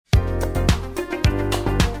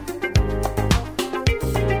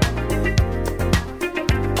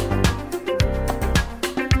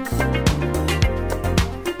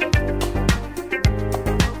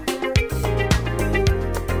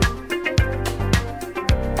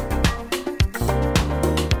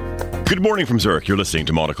Good morning from Zürich. You're listening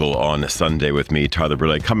to Monocle on Sunday with me, Tyler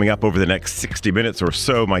Brule. Coming up over the next 60 minutes or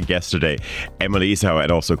so, my guests today, Emily Isau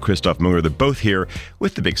and also Christoph Munger. They're both here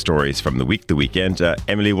with the big stories from the week, the weekend.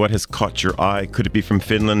 Emily, what has caught your eye? Could it be from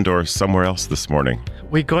Finland or somewhere else this morning?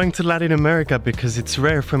 We're going to Latin America because it's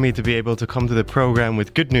rare for me to be able to come to the program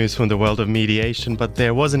with good news from the world of mediation, but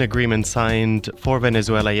there was an agreement signed for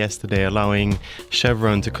Venezuela yesterday allowing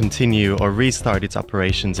Chevron to continue or restart its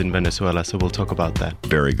operations in Venezuela, so we'll talk about that.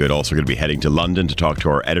 Very good. Also going to be heading to London to talk to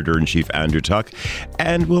our editor-in-chief, Andrew Tuck,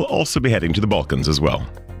 and we'll also be heading to the Balkans as well.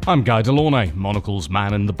 I'm Guy Delaunay, Monocle's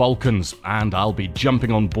man in the Balkans, and I'll be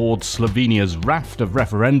jumping on board Slovenia's raft of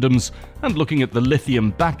referendums and looking at the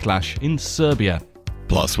lithium backlash in Serbia.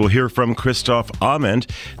 Plus, we'll hear from Christoph Ament,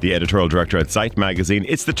 the editorial director at Zeit magazine.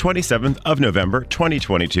 It's the 27th of November,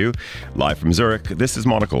 2022. Live from Zurich, this is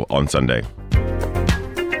Monocle on Sunday.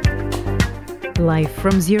 Live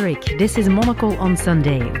from Zurich, this is Monocle on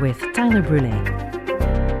Sunday with Tyler Brule.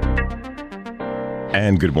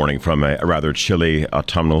 And good morning from a rather chilly,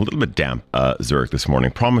 autumnal, a little bit damp Zurich this morning.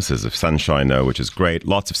 Promises of sunshine, though, which is great.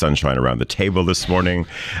 Lots of sunshine around the table this morning.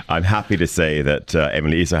 I'm happy to say that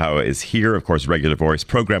Emily Isau is here, of course, regular voice,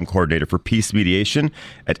 program coordinator for peace mediation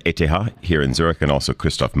at ETH here in Zurich, and also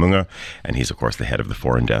Christoph Munger. And he's, of course, the head of the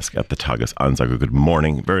foreign desk at the Tagesanzeiger. Good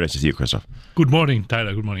morning. Very nice to see you, Christoph. Good morning,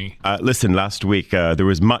 Tyler. Good morning. Listen, last week there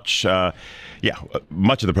was much of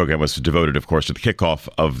the program was devoted, of course, to the kickoff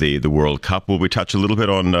of the World Cup. Will we touch a little bit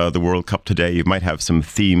on the World Cup today? You might have some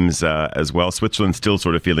themes as well. Switzerland still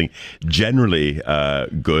sort of feeling generally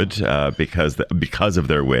good because of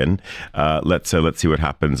their win. Let's see what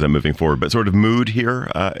happens moving forward. But sort of mood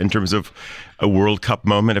here in terms of a World Cup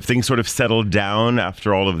moment, if things sort of settle down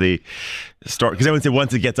after all of the start, because I would say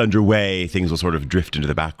once it gets underway, things will sort of drift into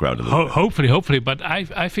the background a little bit. Hopefully, but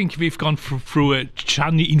I think we've gone through a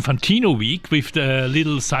Gianni Infantino week with the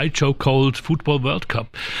little sideshow called Football World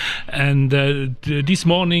Cup. And this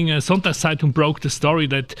morning, Sonntagszeitung broke the story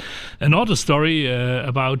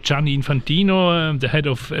about Gianni Infantino, the head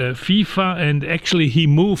of FIFA, and actually he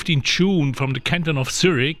moved in June from the canton of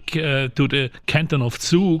Zurich to the canton of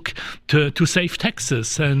Zug to save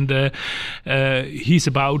taxes, and he's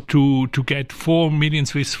about to get 4 million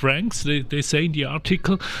Swiss francs, they say in the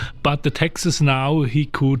article, but the taxes now he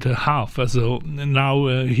could half, so now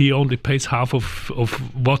he only pays half of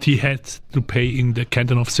what he had to pay in the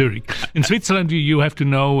canton of Zurich. In Switzerland, you have to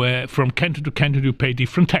know from canton to canton you pay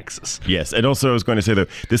different taxes. Yes, and also I was going to say that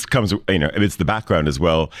this comes, it's the background as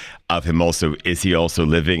well of him also. Is he also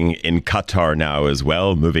living in Qatar now as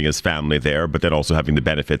well, moving his family there, but then also having the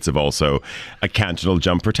benefits of also a cantonal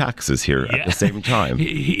jump for taxes here at the same time?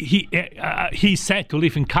 He's said to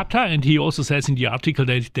live in Qatar, and he also says in the article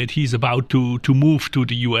that he's about to move to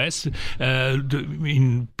the US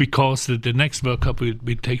because the next World Cup will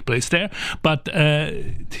take place there. But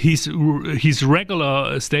his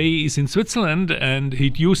regular stay is in Switzerland, and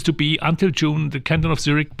it used to be until June the canton of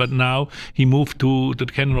Zurich, but now he moved to the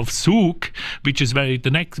canton of Zug, which is very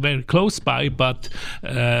close by, but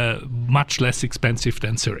much less expensive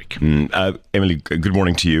than Zurich. Emily, good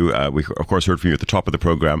morning to you. We, of course, heard from you at the top of the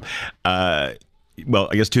program. Well,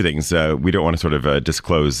 I guess two things. We don't want to sort of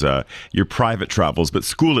disclose your private travels, but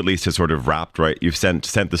school at least has sort of wrapped, right? You've sent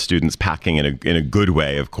the students packing in a good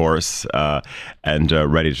way, of course, and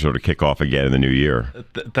ready to sort of kick off again in the new year.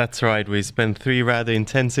 That's right. We spent 3 rather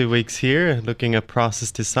intensive weeks here looking at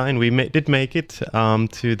process design. We did make it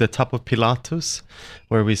to the top of Pilatus,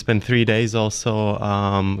 where we spent 3 days also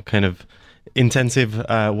kind of intensive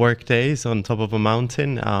work days on top of a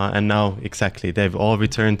mountain, and now exactly they've all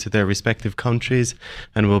returned to their respective countries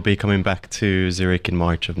and will be coming back to Zurich in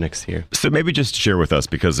March of next year. So maybe just share with us,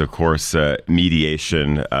 because of course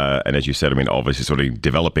mediation and as you said, I mean obviously sort of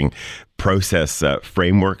developing process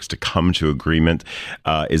frameworks to come to agreement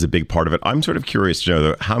is a big part of it. I'm sort of curious to know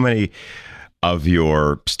though, how many of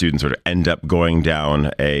your students sort of end up going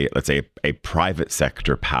down let's say a private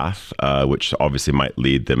sector path, which obviously might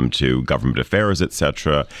lead them to government affairs,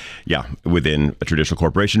 etc. Within a traditional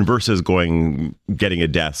corporation, versus getting a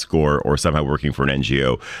desk or somehow working for an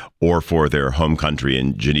NGO or for their home country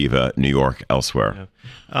in Geneva, New York, elsewhere.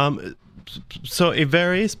 So it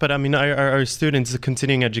varies, but I mean, our students, a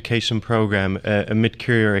continuing education program, a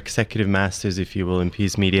mid-career executive master's, if you will, in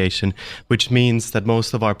peace mediation, which means that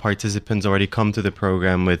most of our participants already come to the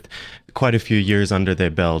program with quite a few years under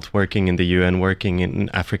their belt, working in the UN, working in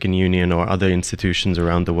African Union or other institutions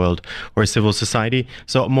around the world, or civil society.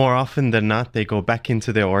 So more often than not, they go back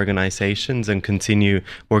into their organizations and continue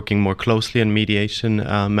working more closely on mediation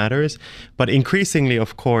matters. But increasingly,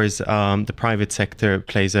 of course, the private sector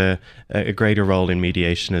plays a a greater role in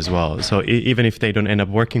mediation as well. So even if they don't end up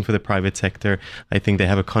working for the private sector, I think they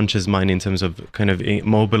have a conscious mind in terms of kind of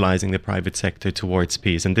mobilizing the private sector towards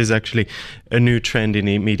peace. And this is actually a new trend in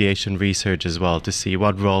mediation research as well, to see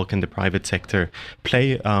what role can the private sector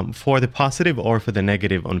play for the positive or for the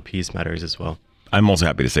negative on peace matters as well. I'm also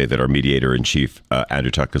happy to say that our mediator-in-chief,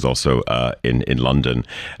 Andrew Tuck, is also in London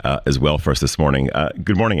as well for us this morning.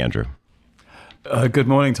 Good morning, Andrew. Good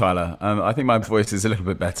morning, Tyler. I think my voice is a little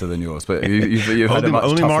bit better than yours, but you've had only, a much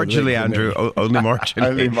only tougher marginally, week than Andrew. me. Only marginally.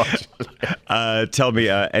 Only marginally. Tell me,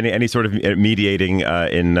 any sort of mediating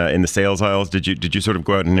in the sales aisles? Did you sort of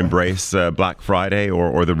go out and embrace Black Friday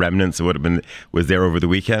or the remnants of what was there over the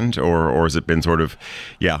weekend, or has it been sort of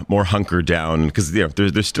more hunkered down? Because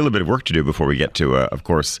there's still a bit of work to do before we get to, of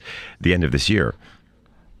course, the end of this year.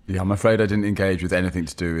 Yeah, I'm afraid I didn't engage with anything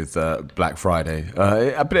to do with Black Friday.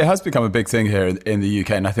 But it has become a big thing here in the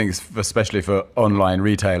UK, and I think especially for online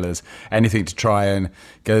retailers, anything to try and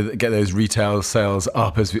get those retail sales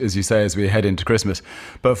up, as you say, as we head into Christmas.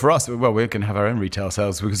 But for us, well, we're going to have our own retail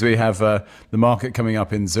sales because we have the market coming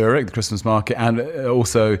up in Zürich, the Christmas market, and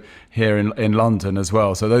also here in London as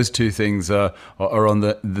well. So those two things are on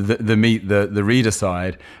the reader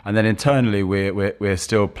side, and then internally we're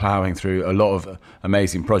still ploughing through a lot of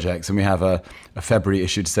amazing projects, and we have a February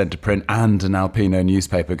issue to send to print and an Alpino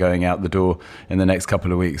newspaper going out the door in the next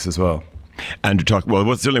couple of weeks as well. And it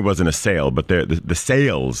certainly wasn't a sale, but the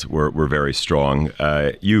sales were very strong.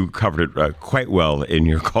 You covered it quite well in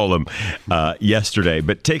your column yesterday.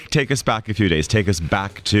 But take us back a few days. Take us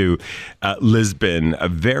back to Lisbon. A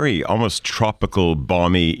very almost tropical,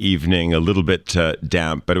 balmy evening. A little bit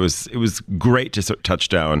damp, but it was great to touch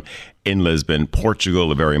down in Lisbon.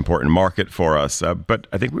 Portugal, a very important market for us. But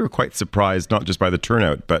I think we were quite surprised, not just by the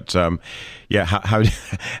turnout, but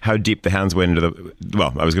how deep the hands went into the.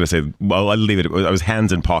 Well, I was going to say, well, I'll leave it. I was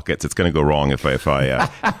hands in pockets. It's going to go wrong if I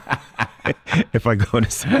if I go into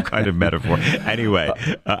some kind of metaphor. Anyway,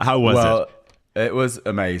 how was it? It was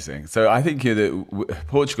amazing. So I think that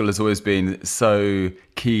Portugal has always been so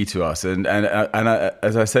key to us, and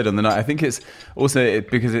as I said on the night, I think it's also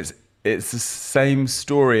because it's the same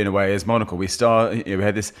story in a way as Monocle. We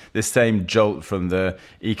had this same jolt from the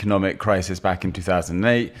economic crisis back in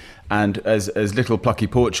 2008, and as little plucky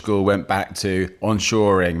Portugal went back to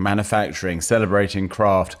onshoring, manufacturing, celebrating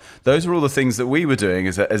craft. Those are all the things that we were doing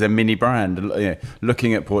as a mini brand,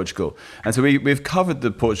 looking at Portugal. And so we've covered the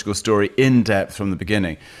Portugal story in depth from the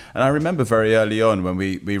beginning. And I remember very early on when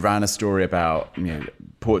we ran a story about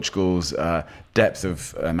Portugal's depth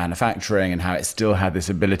of manufacturing and how it still had this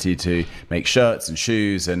ability to make shirts and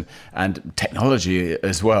shoes and technology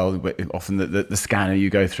as well. Often the scanner you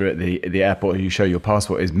go through at the airport, you show your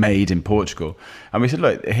passport, is made in Portugal. And we said,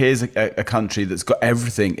 look, here's a country that's got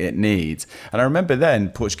everything it needs. And I remember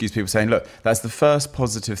then Portuguese people saying, look, that's the first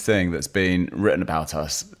positive thing that's been written about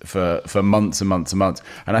us for months and months and months.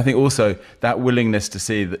 And I think also that willingness to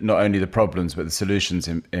see that not only the problems but the solutions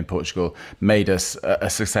in Portugal made us a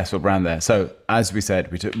successful brand there. So as we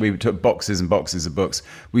said, we took boxes and boxes of books.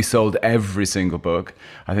 We sold every single book.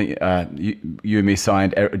 I think you and me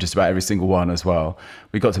signed just about every single one as well.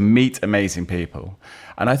 We got to meet amazing people.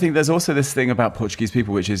 And I think there's also this thing about Portuguese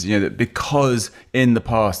people, which is, that because in the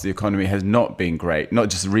past the economy has not been great, not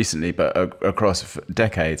just recently, but across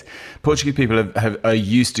decades, Portuguese people are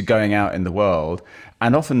used to going out in the world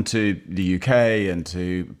and often to the UK and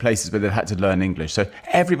to places where they've had to learn English. So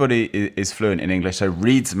everybody is fluent in English, so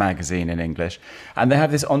reads a magazine in English. And they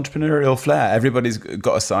have this entrepreneurial flair. Everybody's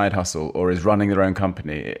got a side hustle or is running their own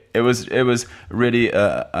company. It was really,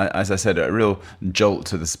 as I said, a real jolt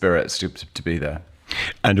to the spirits to be there.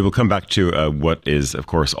 And we'll come back to what is, of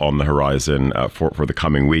course, on the horizon for the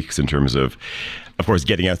coming weeks in terms of course,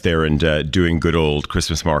 getting out there and doing good old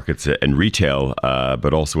Christmas markets and retail,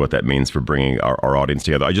 but also what that means for bringing our audience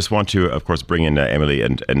together. I just want to, of course, bring in Emily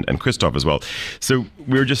and Christoph as well. So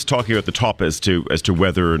we were just talking at the top as to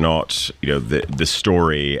whether or not the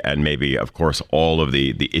story and maybe, of course, all of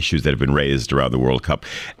the issues that have been raised around the World Cup.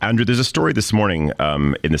 Andrew, there's a story this morning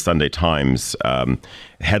in the Sunday Times.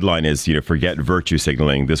 Headline is, forget virtue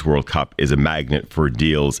signaling. This World Cup is a magnet for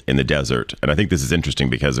deals in the desert. And I think this is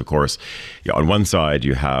interesting because, of course, on one side,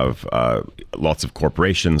 you have lots of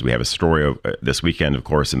corporations. We have a story this weekend, of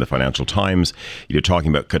course, in the Financial Times. You're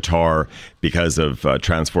talking about Qatar because of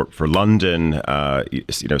Transport for London,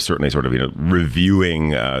 certainly sort of,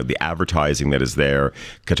 reviewing the advertising that is there.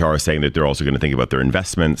 Qatar is saying that they're also going to think about their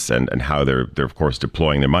investments and how they're of course,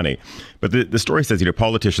 deploying their money. But the story says,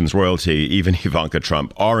 politicians, royalty, even Ivanka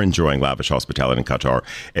Trump are enjoying lavish hospitality in Qatar.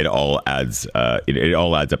 It all adds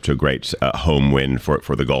up to a great home win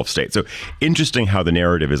for the Gulf state. So interesting interesting how the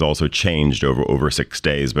narrative has also changed over 6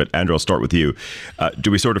 days. But Andrew, I'll start with you.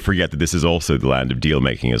 Do we sort of forget that this is also the land of deal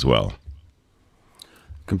making as well?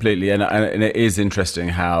 Completely, and it is interesting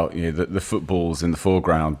how the football's in the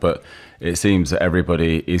foreground, but it seems that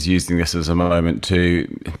everybody is using this as a moment to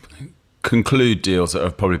conclude deals that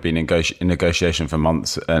have probably been in negotiation for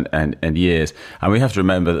months and years. And we have to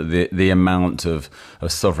remember that the amount of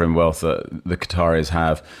sovereign wealth that the Qataris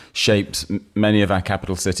have shapes many of our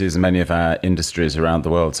capital cities and many of our industries around the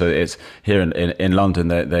world. So it's here in London,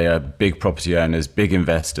 they are big property owners, big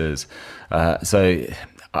investors. So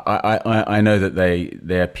I know that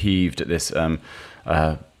they are peeved at this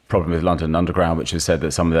problem with London Underground, which has said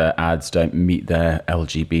that some of their ads don't meet their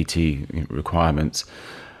LGBT requirements.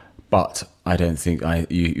 But I don't think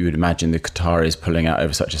you would imagine the Qataris pulling out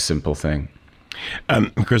over such a simple thing.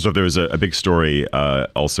 Christoph, there was a big story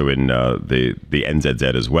also in the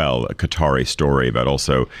NZZ as well, a Qatari story about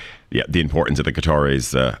also the importance that the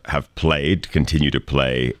Qataris have played, continue to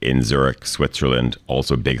play in Zurich, Switzerland,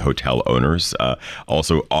 also big hotel owners,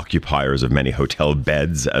 also occupiers of many hotel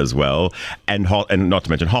beds as well, and not to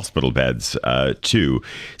mention hospital beds too.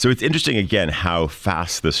 So it's interesting, again, how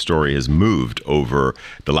fast this story has moved over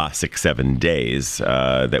the last 6-7 days,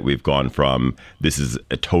 that we've gone from this is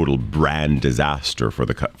a total brand disaster for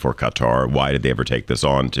Qatar. Why did they ever take this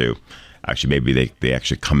on to actually maybe they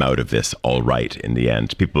actually come out of this all right in the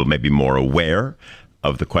end. People may be more aware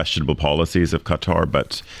of the questionable policies of Qatar,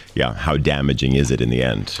 but how damaging is it in the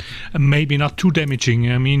end? Maybe not too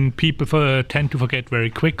damaging. I mean, people tend to forget very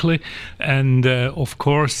quickly, and of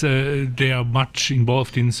course they are much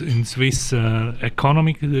involved in Swiss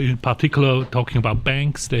economy, in particular talking about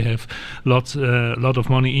banks. They have lot of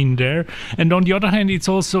money in there, and on the other hand, it's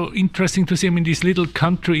also interesting to see. I mean, this little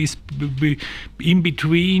country is in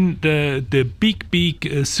between the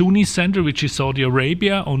big Sunni center, which is Saudi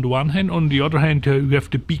Arabia on the one hand. On the other hand, you have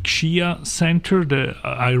the big Shia center, the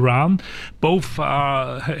Iran. Both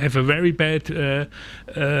have a very bad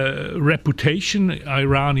reputation,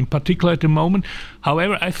 Iran in particular at the moment.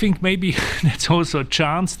 However, I think maybe that's also a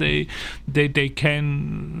chance they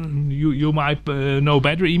can, you might know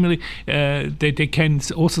better, Emily, they can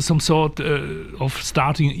also some sort of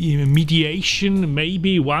starting mediation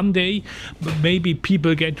maybe one day, but maybe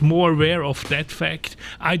people get more aware of that fact.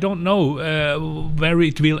 I don't know where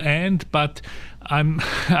it will end, but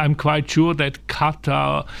I'm quite sure that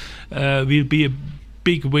Qatar will be a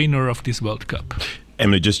big winner of this World Cup.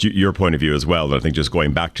 Emily, just your point of view as well. I think just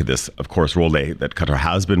going back to this, of course, role that Qatar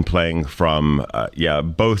has been playing from,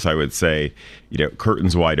 both, I would say,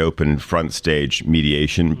 curtains wide open, front stage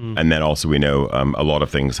mediation. And then also we know a lot of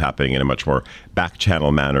things happening in a much more back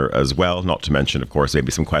channel manner as well. Not to mention, of course,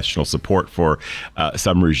 maybe some questionable support for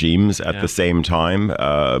some regimes at the same time.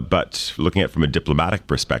 But looking at it from a diplomatic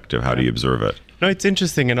perspective, how do you observe it? No, it's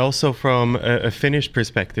interesting. And also from a Finnish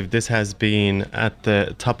perspective, this has been at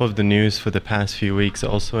the top of the news for the past few weeks,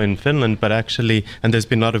 also in Finland. But actually, and there's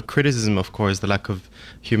been a lot of criticism, of course, the lack of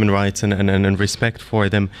human rights and respect for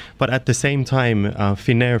them. But at the same time,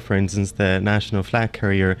 Finnair, for instance, the national flag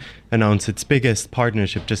carrier, announced its biggest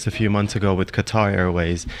partnership just a few months ago with Qatar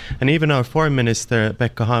Airways. And even our foreign minister,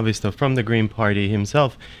 Pekka Haavisto, from the Green Party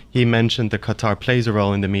himself, he mentioned that Qatar plays a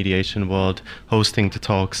role in the mediation world, hosting the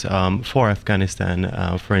talks for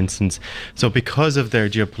Afghanistan, for instance. So because of their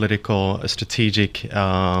geopolitical, strategic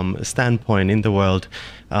standpoint in the world,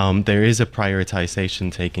 there is a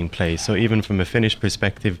prioritization taking place. So even from a Finnish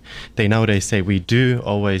perspective, they nowadays say we do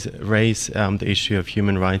always raise the issue of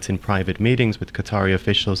human rights in private meetings with Qatari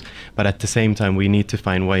officials, but at the same time we need to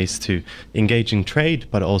find ways to engage in trade,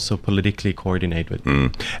 but also politically coordinate with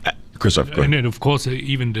them. Christoph, go ahead. And then, of course,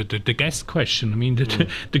 even the gas question. I mean,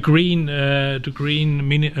 the Green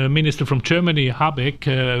minister from Germany,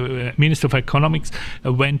 Habeck, Minister of Economics,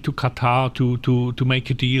 went to Qatar to make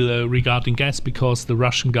a deal regarding gas because the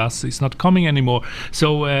Russian gas is not coming anymore.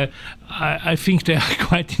 So I think they are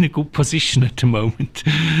quite in a good position at the moment.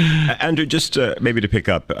 Andrew, just maybe to pick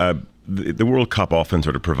up, the World Cup often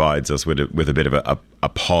sort of provides us with a bit of a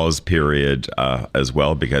pause period as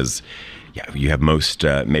well, because you have most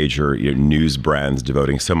major news brands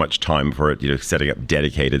devoting so much time for it, setting up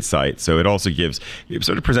dedicated sites. So it also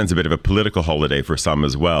sort of presents a bit of a political holiday for some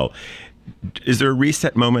as well. Is there a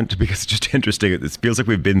reset moment? Because it's just interesting. It feels like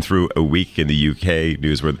we've been through a week in the UK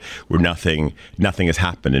news where nothing has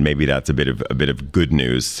happened, and maybe that's a bit of good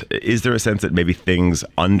news. Is there a sense that maybe things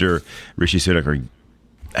under Rishi Sunak are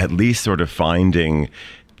at least sort of finding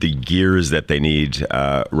the gears that they need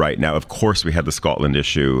right now. Of course, we had the Scotland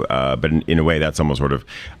issue, but in a way, that's almost sort of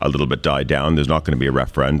a little bit died down. There's not going to be a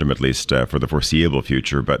referendum, at least for the foreseeable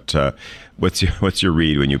future. But what's your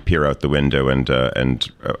read when you peer out the window and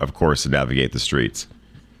of course navigate the streets?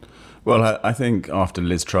 Well, I think after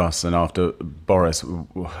Liz Truss and after Boris,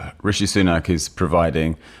 Rishi Sunak is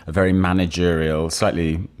providing a very managerial,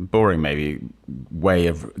 slightly boring maybe, way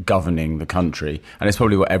of governing the country. And it's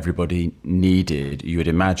probably what everybody needed, you would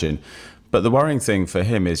imagine. But the worrying thing for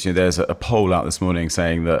him is, there's a poll out this morning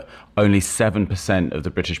saying that only 7% of the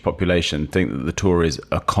British population think that the Tories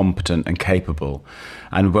are competent and capable.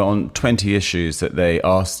 And on 20 issues that they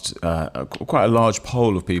asked quite a large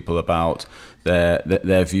poll of people about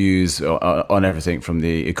their views on everything from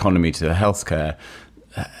the economy to healthcare.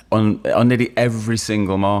 On nearly every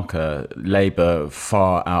single marker, Labour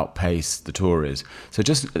far outpaced the Tories. So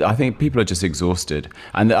I think people are just exhausted.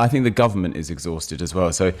 And I think the government is exhausted as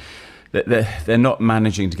well. So they're not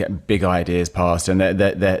managing to get big ideas passed, and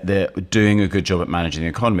they're doing a good job at managing the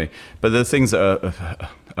economy. But the things that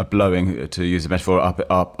are blowing, to use a metaphor,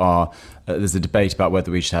 up are there's a debate about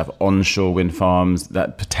whether we should have onshore wind farms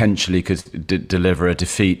that potentially could deliver a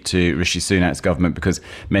defeat to Rishi Sunak's government, because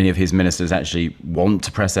many of his ministers actually want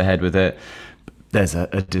to press ahead with it. There's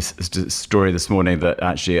a story this morning that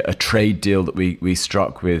actually a trade deal that we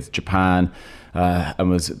struck with Japan, and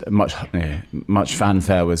was much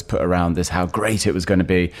fanfare was put around this, how great it was going to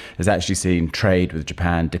be, has actually seen trade with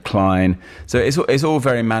Japan decline. So it's all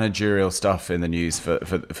very managerial stuff in the news for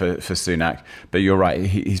Sunak. But you're right,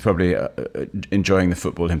 he's probably enjoying the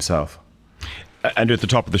football himself. And at the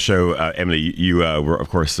top of the show, Emily, you were, of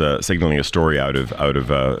course, signaling a story out of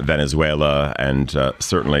Venezuela, and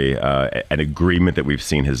certainly an agreement that we've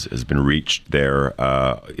seen has been reached there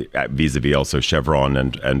vis-a-vis also Chevron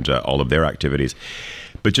and all of their activities.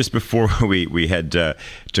 But just before we head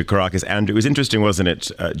to Caracas, and it was interesting, wasn't it,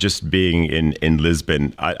 just being in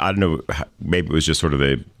Lisbon? I don't know, maybe it was just sort of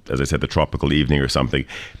as I said, the tropical evening or something,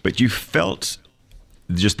 but you felt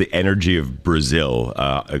just the energy of Brazil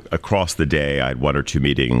across the day. I had one or two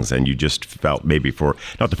meetings, and you just felt, maybe for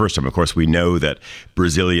not the first time, of course, we know that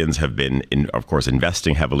Brazilians have been, of course,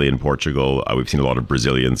 investing heavily in Portugal. We've seen a lot of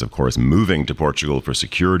Brazilians, of course, moving to Portugal for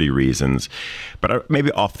security reasons. But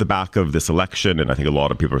maybe off the back of this election, and I think a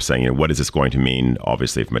lot of people are saying, what is this going to mean,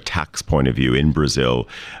 obviously, from a tax point of view in Brazil?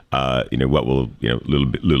 What will,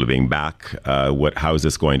 Lula being back, how is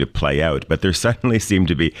this going to play out? But there certainly seemed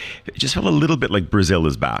to be, it just felt a little bit like Brazil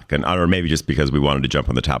is back, and or maybe just because we wanted to jump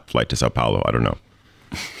on the TAP flight to Sao Paulo. I don't know.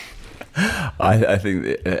 I think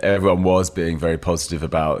everyone was being very positive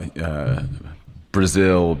about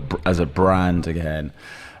Brazil as a brand again.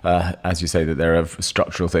 As you say, that there are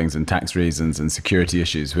structural things and tax reasons and security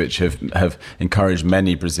issues which have encouraged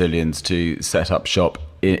many Brazilians to set up shop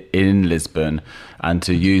in Lisbon and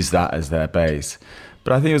to use that as their base.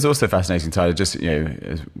 But I think it was also fascinating, Tyler, just,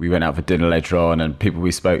 as we went out for dinner later on and people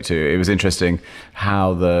we spoke to, it was interesting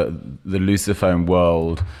how the Lusophone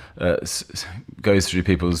world goes through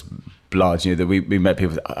people's blood. That we met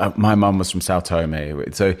people. My mum was from Sao Tome,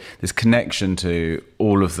 so this connection to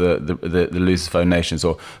all of the Lusophone nations.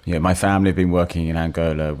 Or my family have been working in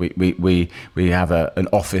Angola. We have an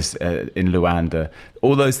office in Luanda.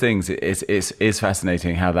 All those things. It's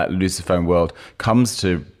fascinating how that Lusophone world comes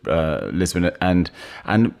to Lisbon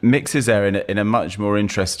and mixes there in a much more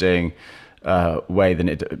interesting way than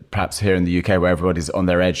it perhaps here in the UK, where everybody's on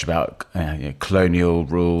their edge about colonial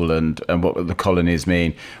rule and what the colonies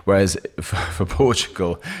mean. Whereas for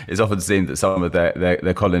Portugal, it's often seen that some of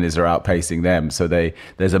their colonies are outpacing them. So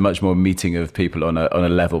there's a much more meeting of people on a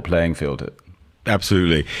level playing field.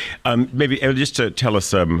 Absolutely. Maybe just to tell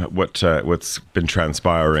us what's been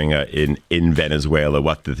transpiring in Venezuela,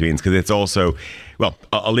 what this means, because it's also, well,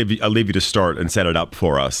 I'll leave you to start and set it up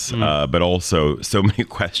for us. But also so many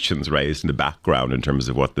questions raised in the background in terms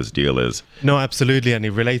of what this deal is. No, absolutely, and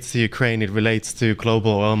it relates to Ukraine. It relates to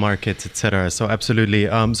global oil markets, etc. So absolutely.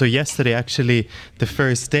 So yesterday, actually, the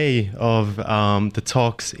first day of the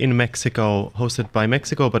talks in Mexico, hosted by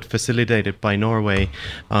Mexico but facilitated by Norway,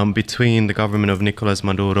 between the government of Nicolas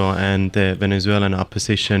Maduro and the Venezuelan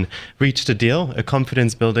opposition, reached a deal, a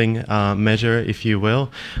confidence-building measure, if you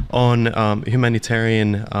will, on humanitarian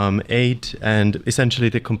aid, and essentially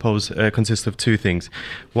they consist of two things.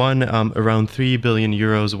 One, around 3 billion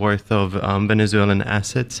euros worth of Venezuelan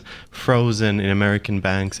assets frozen in American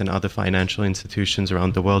banks and other financial institutions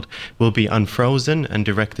around the world will be unfrozen and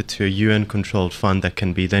directed to a UN-controlled fund that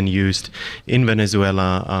can be then used in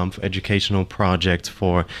Venezuela for educational projects,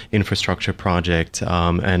 for infrastructure projects, project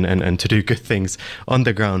and to do good things on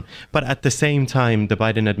the ground. But at the same time, the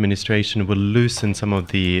Biden administration will loosen some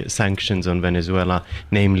of the sanctions on Venezuela,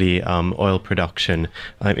 namely oil production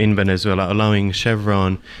in Venezuela, allowing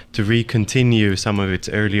Chevron to recontinue some of its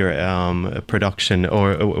earlier production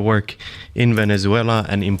or work in Venezuela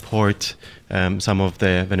and import some of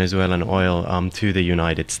the Venezuelan oil to the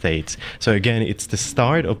United States. So again, it's the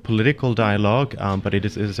start of political dialogue, but it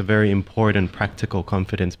is a very important practical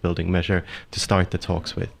confidence-building measure to start the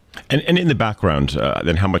talks with. And in the background,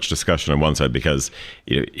 then how much discussion on one side, because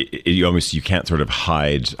you can't sort of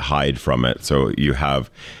hide from it. So you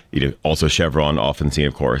have also Chevron, often seen,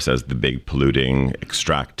 of course, as the big polluting,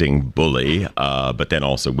 extracting bully, but then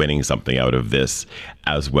also winning something out of this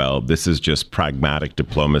as well. This is just pragmatic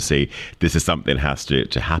diplomacy. This is something that has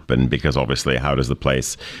to happen, because obviously, how does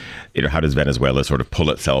Venezuela sort of pull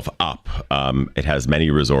itself up? It has many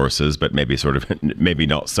resources, but maybe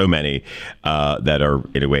not so many that are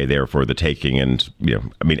in a way there for the taking, and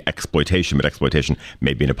exploitation, but exploitation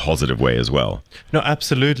maybe in a positive way as well. No,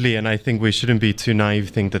 absolutely, and I think we shouldn't be too naive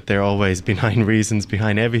to think that there are always benign reasons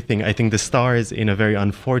behind everything. I think the stars, in a very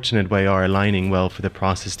unfortunate way, are aligning well for the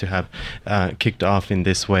process to have kicked off in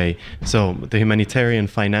this way. So the humanitarian,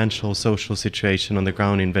 financial, social situation on the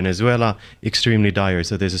ground in Venezuela, extremely dire.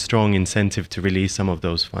 So there's a strong incentive to release some of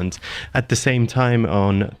those funds. At the same time,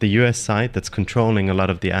 on the US side, that's controlling a lot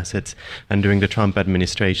of the assets, and during the Trump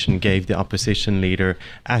administration gave the opposition leader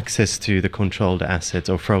access to the controlled assets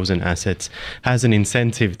or frozen assets, has an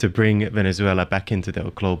incentive to bring Venezuela back into the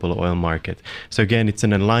global oil market. So again, it's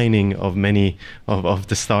an aligning of many of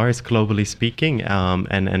the stars, globally speaking,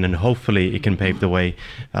 and hopefully it can pave the way.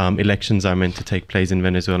 Elections are meant to take place in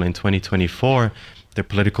Venezuela in 2024. They're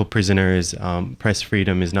political prisoners, press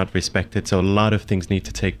freedom is not respected. So a lot of things need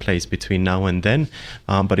to take place between now and then,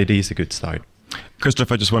 but it is a good start. Christoph,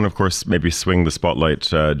 I just want to, of course, maybe swing the spotlight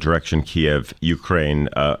direction Kiev, Ukraine.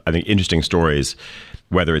 I think interesting stories,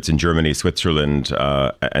 whether it's in Germany, Switzerland,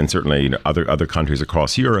 and certainly other countries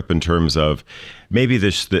across Europe, in terms of maybe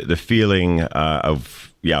the feeling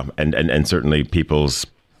of, and certainly people's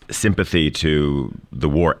sympathy to the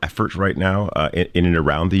war effort right now in and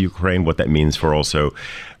around the Ukraine, what that means for also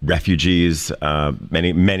refugees.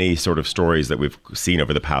 Many sort of stories that we've seen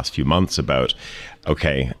over the past few months about,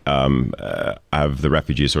 have the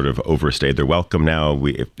refugees sort of overstayed their welcome now?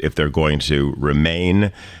 If they're going to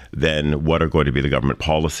remain, then what are going to be the government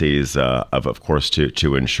policies of course,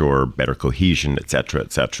 to ensure better cohesion, et cetera,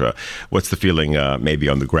 et cetera? What's the feeling maybe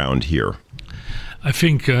on the ground here? I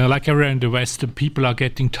think, like around the West, people are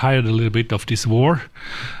getting tired a little bit of this war.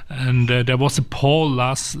 And there was a poll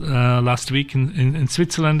last week in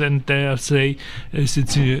Switzerland, and they say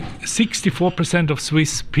 64% of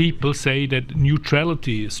Swiss people say that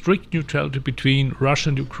strict neutrality between Russia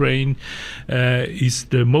and Ukraine is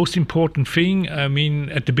the most important thing. I mean,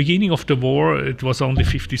 at the beginning of the war, it was only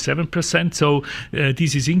 57%. So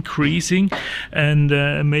this is increasing, and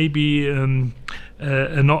maybe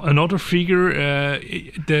another figure,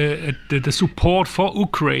 the support for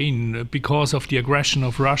Ukraine because of the aggression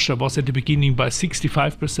of Russia was at the beginning by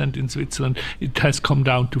 65% in Switzerland. It has come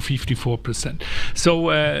down to 54%. So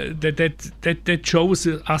that shows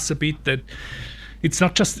us a bit that it's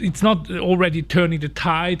not already turning the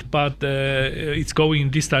tide, but it's going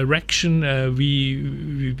in this direction.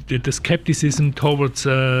 The skepticism towards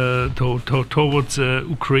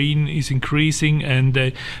Ukraine is increasing, and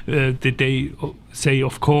they say,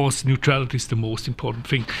 of course, neutrality is the most important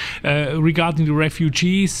thing. Regarding the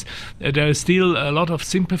refugees, there is still a lot of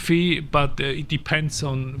sympathy, but it depends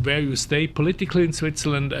on where you stay politically in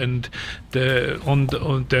Switzerland. And there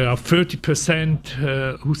are 30%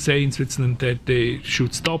 who say in Switzerland that they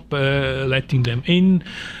should stop letting them in.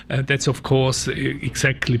 That's, of course,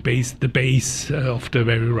 exactly the base of the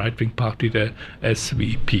very right-wing party, the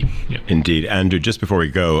SVP. Yeah. Indeed. Andrew, just before we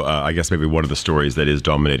go, I guess maybe one of the stories that is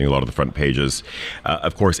dominating a lot of the front pages,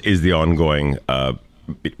 of course, is the ongoing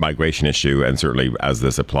migration issue, and certainly as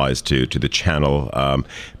this applies to the channel.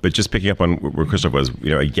 But just picking up on where Christoph was,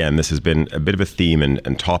 again, this has been a bit of a theme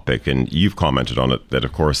and topic, and you've commented on it, that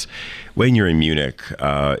of course, when you're in Munich,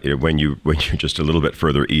 when you're just a little bit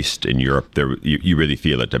further east in Europe, you really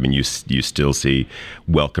feel it. I mean, you still see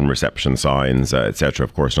welcome reception signs, etc.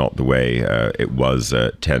 Of course, not the way it was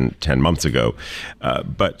 10 months ago,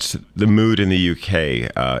 but the mood in the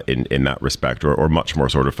UK in that respect, or much more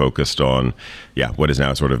sort of focused on, what is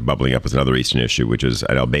now sort of bubbling up as another Eastern issue, which is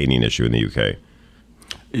an Albanian issue in the UK.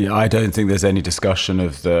 Yeah, I don't think there's any discussion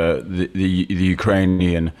of the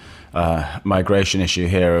Ukrainian migration issue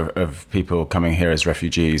here of people coming here as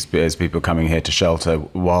refugees, as people coming here to shelter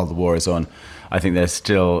while the war is on. I think there's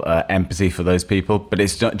still empathy for those people, but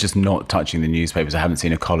it's not touching the newspapers. I haven't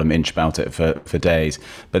seen a column inch about it for days.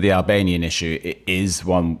 But the Albanian issue is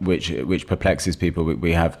one which perplexes people.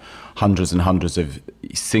 We have hundreds and hundreds of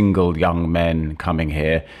single young men coming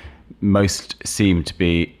here. Most seem to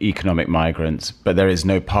be economic migrants, but there is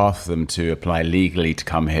no path for them to apply legally to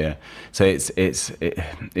come here. So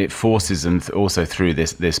it forces them also through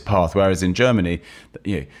this path. Whereas in Germany,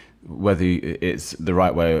 whether it's the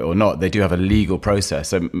right way or not, they do have a legal process.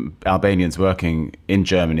 So Albanians working in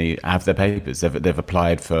Germany have their papers. They've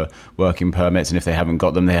applied for working permits, and if they haven't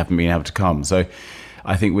got them, they haven't been able to come. So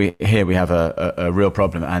I think we have a real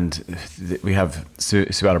problem, and we have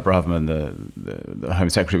Suella Braverman, the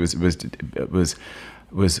Home Secretary,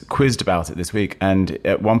 was quizzed about it this week, and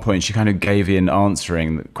at one point she kind of gave in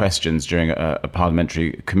answering questions during a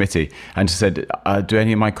parliamentary committee, and she said, do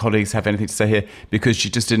any of my colleagues have anything to say here? Because she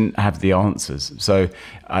just didn't have the answers. So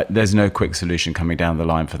there's no quick solution coming down the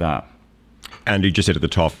line for that. And you just said at the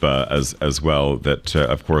top as well that,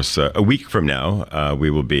 of course, a week from now, we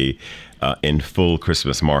will be in full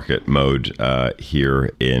Christmas market mode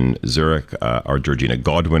here in Zurich. Our Georgina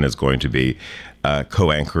Godwin is going to be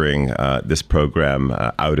co-anchoring this program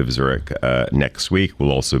out of Zurich next week.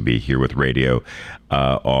 We'll also be here with radio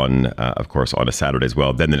of course, on a Saturday as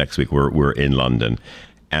well. Then the next week we're in London.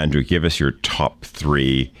 Andrew, give us your top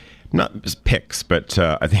three, not just picks, but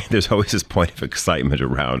I think there's always this point of excitement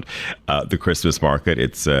around the Christmas market.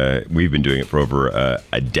 We've been doing it for over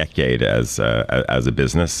a decade as a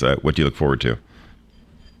business. What do you look forward to?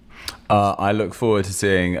 I look forward to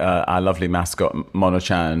seeing our lovely mascot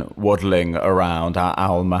Mono-chan waddling around, our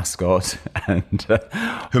owl mascot, and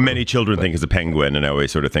who many children think is a penguin, and I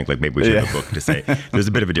always sort of think like maybe we should have a book to say there's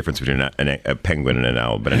a bit of a difference between a penguin and an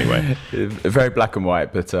owl. But anyway, very black and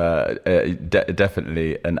white, but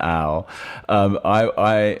definitely an owl.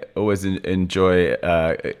 I always enjoy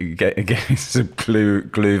getting some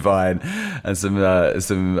glühwein and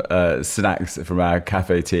some snacks from our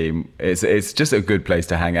cafe team. It's just a good place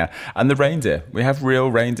to hang out. And the reindeer. We have real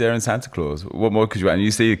reindeer and Santa Claus. What more could you want? And you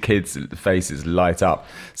see the kids' faces light up.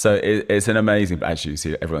 So it's an amazing... Actually, you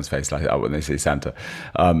see everyone's face light up when they see Santa.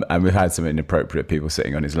 And we've had some inappropriate people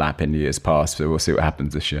sitting on his lap in years past, so we'll see what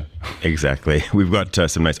happens this year. Exactly. We've got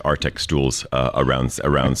some nice Arctic stools around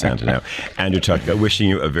Santa now. Andrew Tuck, wishing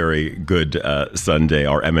you a very good Sunday.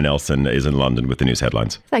 Our Emma Nelson is in London with the news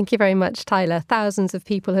headlines. Thank you very much, Tyler. Thousands of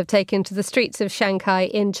people have taken to the streets of Shanghai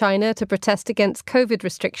in China to protest against COVID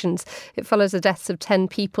restrictions. It follows the deaths of 10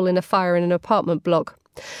 people in a fire in an apartment block.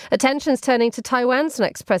 Attention's turning to Taiwan's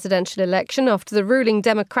next presidential election after the ruling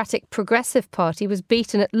Democratic Progressive Party was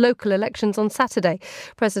beaten at local elections on Saturday.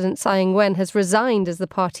 President Tsai Ing-wen has resigned as the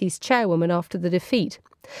party's chairwoman after the defeat.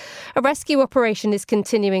 A rescue operation is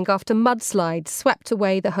continuing after mudslides swept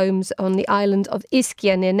away the homes on the island of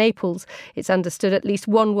Ischia near Naples. It's understood at least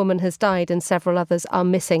one woman has died and several others are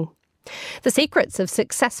missing. The secrets of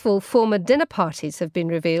successful former dinner parties have been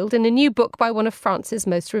revealed in a new book by one of France's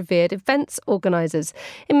most revered events organisers.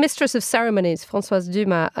 In Mistress of Ceremonies, Françoise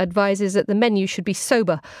Dumas advises that the menu should be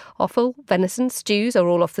sober. Offal, venison, stews are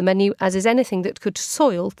all off the menu, as is anything that could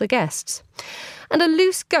soil the guests. And a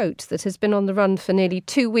loose goat that has been on the run for nearly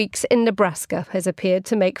 2 weeks in Nebraska has appeared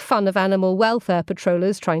to make fun of animal welfare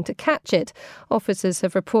patrollers trying to catch it. Officers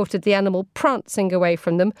have reported the animal prancing away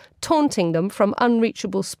from them, taunting them from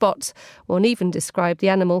unreachable spots. One even described the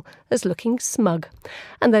animal as looking smug.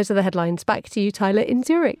 And those are the headlines. Back to you, Tyler, in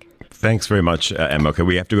Zurich. Thanks very much, Emma. Okay,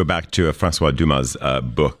 we have to go back to François Dumas'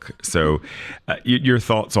 book. So your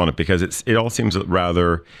thoughts on it, because it all seems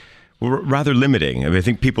rather limiting. I mean, I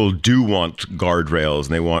think people do want guardrails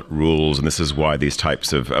and they want rules, and this is why these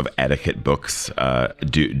types of etiquette books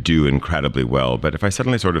do incredibly well. But if I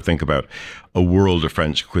suddenly sort of think about a world of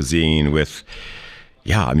French cuisine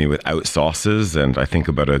without sauces, and I think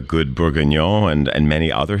about a good bourguignon and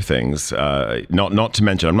many other things, not to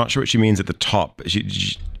mention, I'm not sure what she means at the top.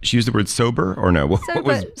 She used the word sober, or no?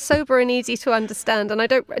 Sober and easy to understand, and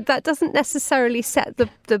that doesn't necessarily set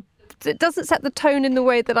it doesn't set the tone in the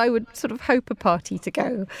way that I would sort of hope a party to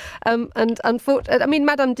go. And unfortunately, I mean,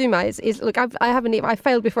 Madame Dumas is look, I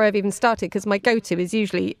failed before I've even started, because my go-to is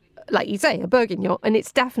usually like you say, a bourguignon, and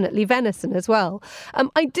it's definitely venison as well.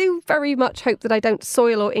 I do very much hope that I don't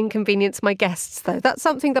soil or inconvenience my guests, though. That's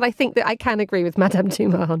something that I think that I can agree with Madame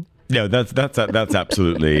Dumas on. No, that's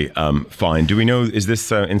absolutely fine. Do we know, is this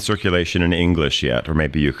in circulation in English yet? Or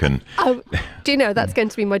maybe you can... Do you know, that's going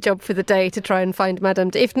to be my job for the day, to try and find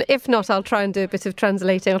Madame... If not, I'll try and do a bit of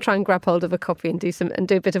translating. I'll try and grab hold of a copy and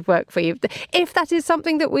do a bit of work for you. If that is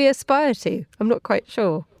something that we aspire to. I'm not quite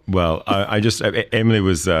sure. Well, Emily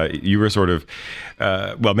was, you were sort of,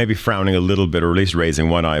 maybe frowning a little bit, or at least raising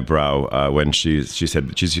one eyebrow when she said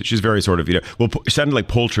that she's very sort of, it sounded like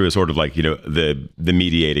poultry is sort of like, the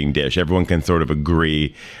mediating dish. Everyone can sort of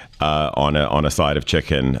agree on a side of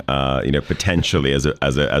chicken, potentially as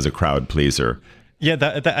a crowd pleaser. Yeah,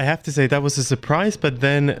 that I have to say that was a surprise, but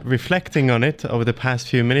then reflecting on it over the past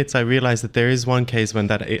few minutes, I realized that there is one case when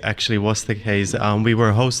that actually was the case. We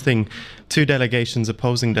were hosting two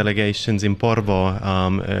opposing delegations in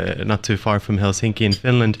Porvoo, not too far from Helsinki in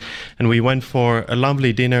Finland, and we went for a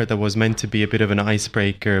lovely dinner that was meant to be a bit of an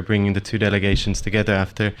icebreaker, bringing the two delegations together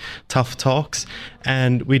after tough talks.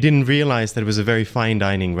 And we didn't realize that it was a very fine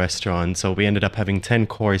dining restaurant, so we ended up having 10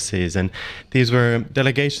 courses, and these were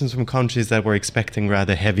delegations from countries that were expecting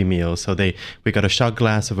rather heavy meals. So we got a shot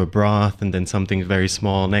glass of a broth and then something very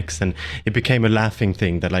small next, and it became a laughing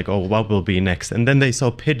thing that like, oh, what will be next? And then they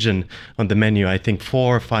saw pigeon on the menu, I think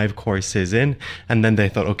 4 or 5 courses in, and then they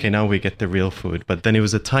thought, okay, now we get the real food. But then it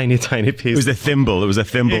was a tiny piece. It was a thimble.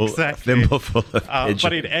 Exactly. A thimble full of pigeon.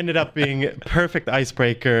 But it ended up being perfect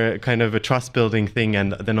icebreaker, kind of a trust building thing.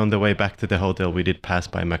 And then on the way back to the hotel, we did pass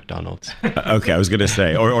by McDonald's. Okay, I was going to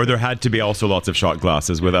say, or there had to be also lots of shot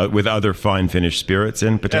glasses with other fine Finnish spirits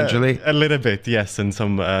in, potentially. A little bit, yes, and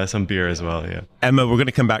some beer as well. Yeah. Emma, we're going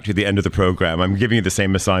to come back to the end of the program. I'm giving you the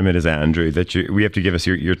same assignment as Andrew, that we have to give us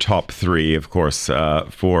your top 3, of course,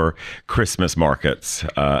 for Christmas markets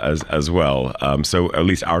as well. So at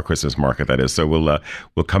least our Christmas market, that is. So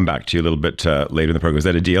we'll come back to you a little bit later in the program. Is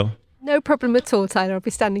that a deal? No problem at all, Tyler. I'll be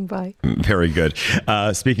standing by. Very good.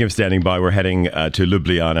 Speaking of standing by, we're heading to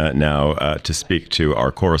Ljubljana now to speak to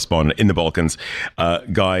our correspondent in the Balkans.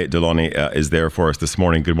 Guy Delony is there for us this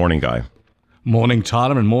morning. Good morning, Guy. Morning,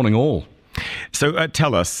 Tyler, and morning all. So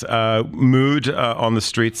tell us, mood on the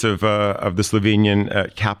streets of the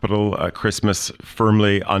Slovenian capital, Christmas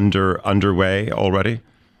firmly underway already?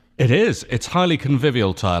 It is. It's highly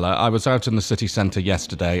convivial, Tyler. I was out in the city centre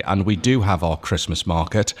yesterday, and we do have our Christmas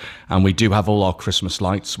market, and we do have all our Christmas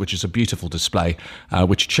lights, which is a beautiful display,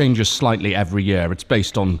 which changes slightly every year. It's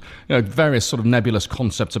based on various sort of nebulous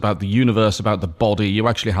concepts about the universe, about the body. You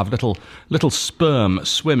actually have little sperm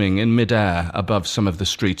swimming in midair above some of the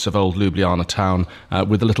streets of old Ljubljana town,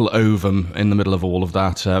 with a little ovum in the middle of all of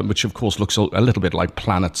that, which of course looks a little bit like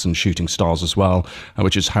planets and shooting stars as well,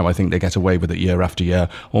 which is how I think they get away with it year after year.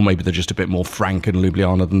 Or maybe they're just a bit more frank in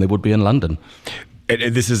Ljubljana than they would be in London.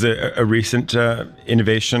 This is a recent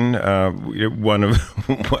innovation. One of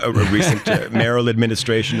a recent mayoral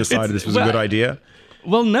administration decided this was a good idea.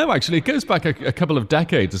 Well, no, actually, it goes back a couple of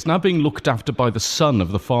decades. It's now being looked after by the son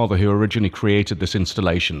of the father who originally created this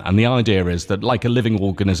installation. And the idea is that, like a living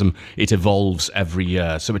organism, it evolves every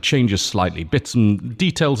year. So it changes slightly. Bits and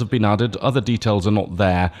details have been added. Other details are not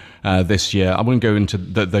there this year. I won't go into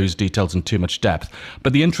those details in too much depth.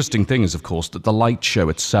 But the interesting thing is, of course, that the light show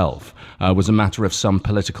itself was a matter of some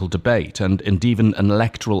political debate and even an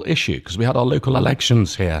electoral issue, because we had our local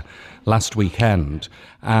elections here last weekend,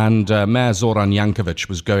 and Mayor Zoran Jankovic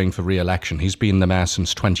was going for re-election. He's been the mayor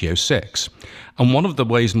since 2006. And one of the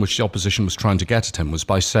ways in which the opposition was trying to get at him was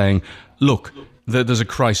by saying, look, there's a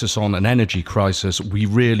crisis on, an energy crisis. We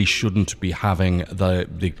really shouldn't be having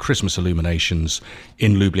the Christmas illuminations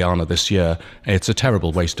in Ljubljana this year. It's a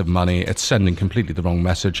terrible waste of money. It's sending completely the wrong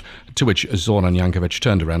message. To which Zoran Jankovic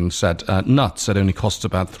turned around and said, nuts, it only costs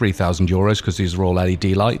about €3,000 because these are all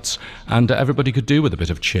LED lights, and everybody could do with a bit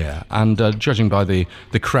of cheer. And judging by the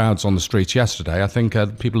crowds on the streets yesterday, I think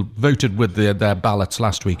people voted with their ballots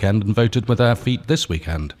last weekend and voted with their feet this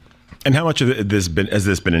weekend. And how much has this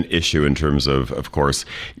been an issue in terms of course,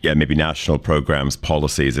 maybe national programs,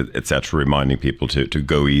 policies, et cetera, reminding people to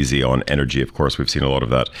go easy on energy? Of course, we've seen a lot of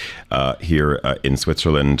that here in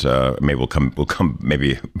Switzerland. Maybe we'll come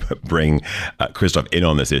maybe bring Christoph in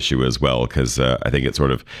on this issue as well, because I think it's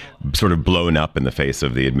sort of blown up in the face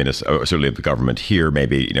of the certainly of the government here.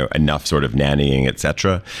 Maybe enough sort of nannying, et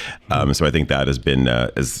cetera. So I think that has been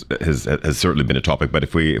has certainly been a topic. But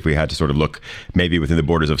if we had to sort of look maybe within the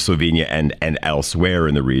borders of Slovenia and elsewhere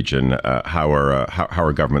in the region, how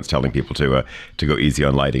are governments telling people to go easy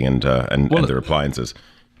on lighting and their appliances?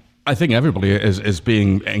 I think everybody is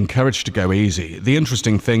being encouraged to go easy. The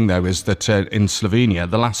interesting thing, though, is that in Slovenia,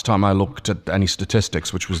 the last time I looked at any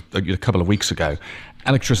statistics, which was a couple of weeks ago,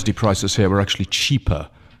 electricity prices here were actually cheaper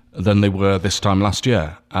than they were this time last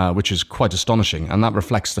year, which is quite astonishing. And that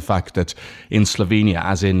reflects the fact that in Slovenia,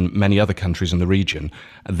 as in many other countries in the region,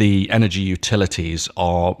 the energy utilities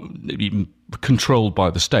are controlled by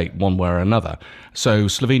the state one way or another. So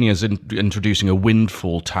Slovenia is introducing a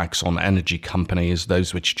windfall tax on energy companies,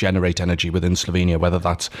 those which generate energy within Slovenia, whether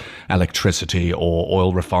that's electricity or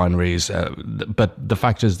oil refineries. But the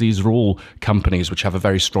fact is, these are all companies which have a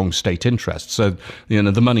very strong state interest. So,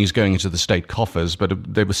 the money is going into the state coffers,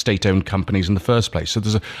 but they were state-owned companies in the first place. So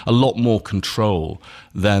there's a lot more control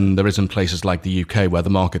than there is in places like the UK, where the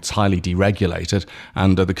market's highly deregulated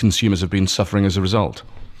and the consumers have been suffering as a result.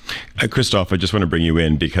 Christoph, I just want to bring you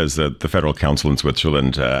in because the Federal Council in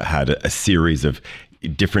Switzerland had a series of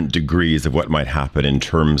different degrees of what might happen in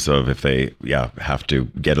terms of if they have to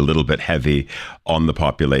get a little bit heavy on the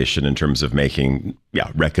population in terms of making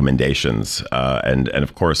recommendations. And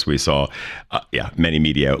of course, we saw many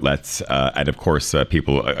media outlets and of course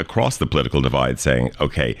people across the political divide saying,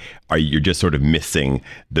 okay, you're just sort of missing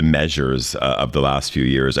the measures of the last few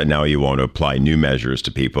years, and now you want to apply new measures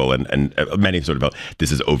to people, and many sort of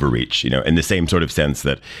this is overreach, in the same sort of sense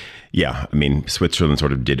that Switzerland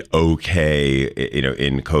sort of did okay,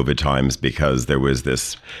 in COVID times because there was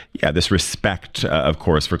this respect, of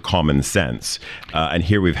course, for common sense. And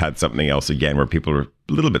here we've had something else again where people are a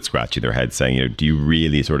little bit scratching their heads saying, do you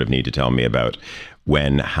really sort of need to tell me about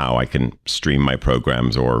how I can stream my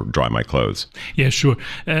programs or dry my clothes? Yeah, sure.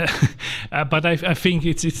 But I think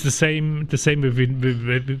it's the same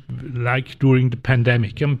with like during the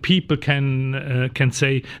pandemic. People can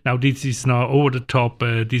say, now this is now over the top,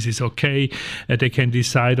 this is okay. They can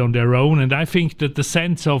decide on their own. And I think that the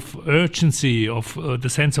sense of urgency, of the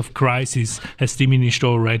sense of crisis has diminished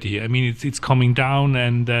already. It's coming down,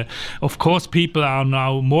 and of course people are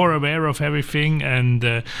now more aware of everything,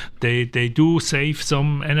 and they do save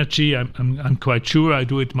some energy. I'm quite sure I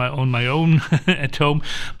do it on my own at home,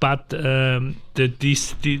 but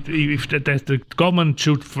if the government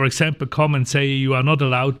should, for example, come and say you are not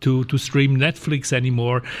allowed to stream Netflix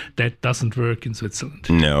anymore, that doesn't work in Switzerland.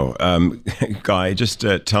 No. Guy, just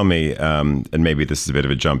tell me, and maybe this is a bit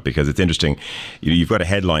of a jump because it's interesting, you've got a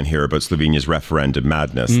headline here about Slovenia's referendum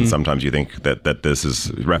madness, and sometimes you think that this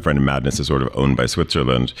is referendum madness is sort of owned by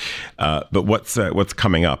Switzerland. But what's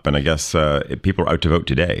coming up? And I guess people are out to vote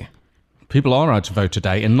today. People are out to vote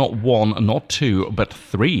today in not one, not two, but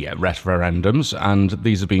three referendums, and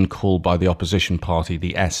these have been called by the opposition party,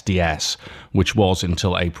 the SDS, which was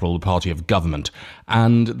until April the party of government.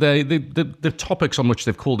 And the topics on which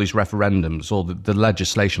they've called these referendums, or the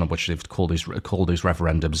legislation on which they've called these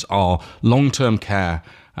referendums, are long-term care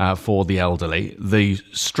for the elderly, the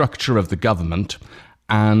structure of the government,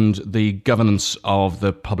 and the governance of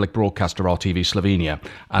the public broadcaster RTV Slovenia.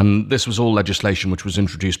 And this was all legislation which was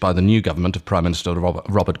introduced by the new government of Prime Minister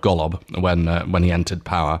Robert Golob when he entered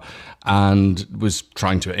power, and was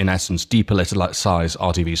trying to, in essence, depoliticize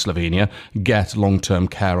RTV Slovenia, get long-term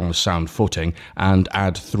care on a sound footing, and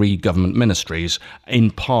add 3 government ministries,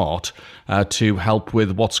 in part to help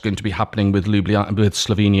with what's going to be happening with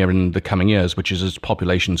Slovenia in the coming years, which is its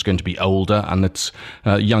population is going to be older, and its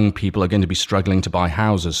young people are going to be struggling to buy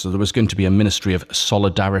houses. So there was going to be a Ministry of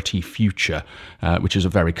Solidarity Future, which is a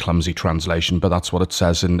very clumsy translation, but that's what it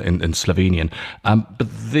says in Slovenian. But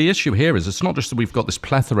the issue here is it's not just that we've got this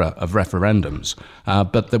plethora of referendums,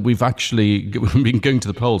 but that we've been going to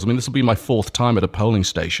the polls. This will be my 4th time at a polling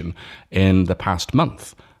station in the past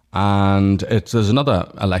month. And there's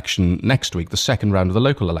another election next week, the second round of the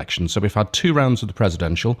local election. So we've had 2 rounds of the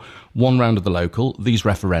presidential, 1 round of the local, these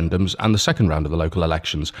referendums, and the second round of the local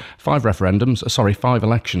elections. 5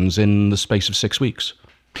 elections in the space of 6 weeks.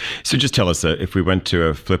 So just tell us, if we went to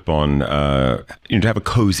a flip on, to have a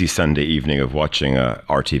cozy Sunday evening of watching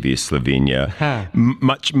RTV Slovenia,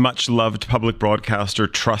 much loved public broadcaster,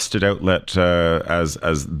 trusted outlet as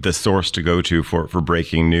the source to go to for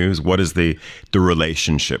breaking news. What is the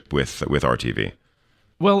relationship with RTV?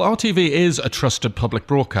 Well, RTV is a trusted public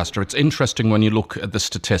broadcaster. It's interesting when you look at the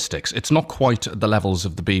statistics. It's not quite at the levels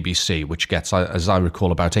of the BBC, which gets, as I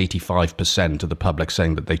recall, about 85% of the public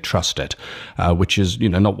saying that they trust it, which is,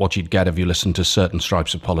 not what you'd get if you listen to certain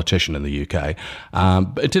stripes of politician in the UK.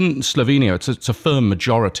 But in Slovenia, it's a firm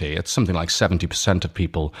majority. It's something like 70% of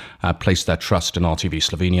people place their trust in RTV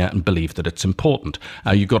Slovenia and believe that it's important.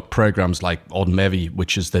 You've got programs like Odmevi,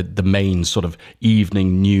 which is the main sort of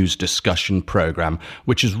evening news discussion program,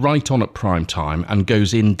 which is right on at prime time and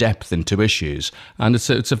goes in depth into issues. And it's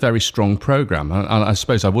a very strong programme. And I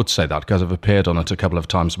suppose I would say that because I've appeared on it a couple of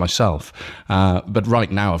times myself. But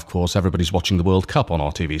right now, of course, everybody's watching the World Cup on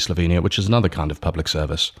RTV Slovenia, which is another kind of public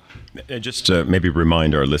service. Just maybe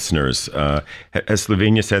remind our listeners, has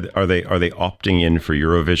Slovenia said, are they opting in for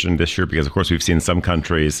Eurovision this year? Because, of course, we've seen some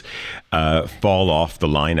countries fall off the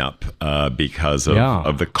lineup because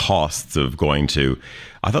of the costs of going to...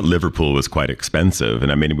 I thought Liverpool was quite expensive.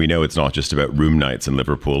 And I mean, we know it's not just about room nights in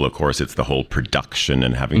Liverpool. Of course, it's the whole production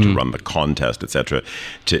and having to run the contest, etc.,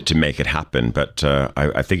 to make it happen. But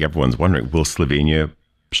I think everyone's wondering, will Slovenia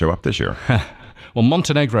show up this year? Well,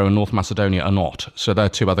 Montenegro and North Macedonia are not, so there are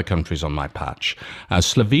two other countries on my patch.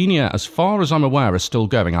 Slovenia, as far as I'm aware, are still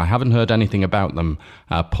going. I haven't heard anything about them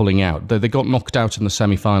pulling out. They got knocked out in the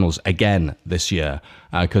semi-finals again this year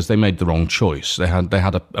because they made the wrong choice. They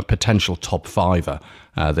had a potential top fiver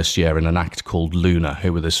this year in an act called Luna,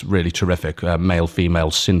 who were this really terrific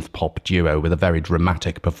male-female synth-pop duo with a very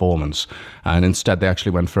dramatic performance. And instead, they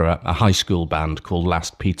actually went for a high school band called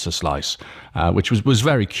Last Pizza Slice, which was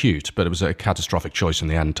very cute, but it was a catastrophic choice in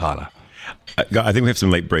the end, Tyler. I think we have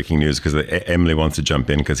some late breaking news because Emily wants to jump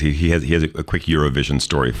in because he has a quick Eurovision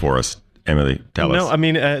story for us. Emily, tell us. No, I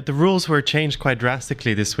mean, the rules were changed quite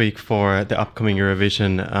drastically this week for the upcoming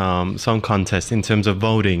Eurovision Song Contest in terms of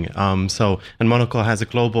voting. And Monaco has a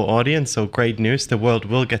global audience, so great news. The world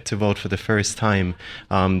will get to vote for the first time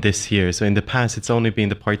this year. So in the past, it's only been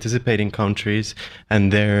the participating countries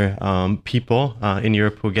and their people in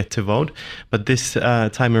Europe who get to vote. But this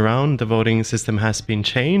time around, the voting system has been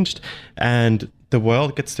changed, and the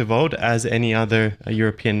world gets to vote as any other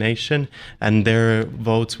European nation, and their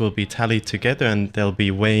votes will be tallied together and they'll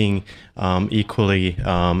be weighing equally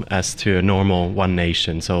as to a normal one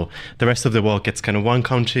nation. So the rest of the world gets kind of one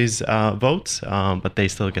country's votes, but they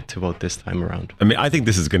still get to vote this time around. I mean, I think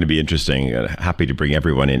this is going to be interesting. Happy to bring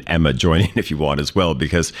everyone in. Emma, join in if you want as well,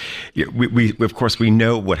 because we of course, we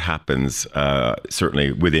know what happens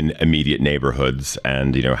certainly within immediate neighborhoods,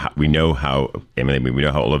 and we know how, Emily, we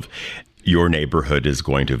know how all of your neighborhood is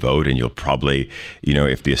going to vote, and you'll probably,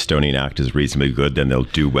 if the Estonian Act is reasonably good, then they'll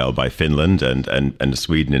do well by Finland and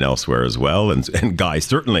Sweden and elsewhere as well. And Guy,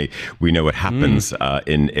 certainly we know what happens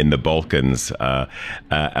in the Balkans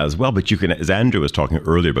as well. But you can, as Andrew was talking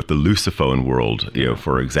earlier about the Lusophone world,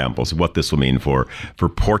 for example, so what this will mean for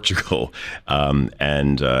Portugal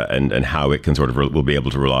and how it can sort of will be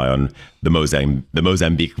able to rely on the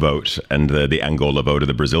Mozambique vote and the Angola vote or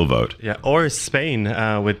the Brazil vote. Yeah, or Spain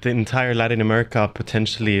with the entire Latin America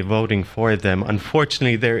potentially voting for them.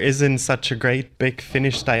 Unfortunately, there isn't such a great big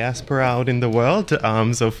Finnish diaspora out in the world,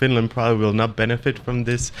 so Finland probably will not benefit from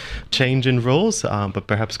this change in rules, but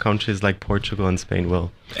perhaps countries like Portugal and Spain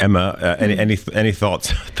will. Emma, any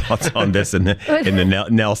thoughts on this in the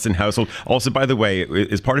Nelson household? Also, by the way,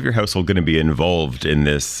 is part of your household going to be involved in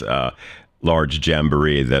this large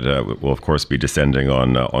jamboree that will, of course, be descending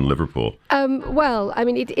on Liverpool? Well, I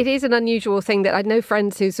mean, it is an unusual thing that I know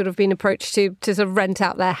friends who've sort of been approached to sort of rent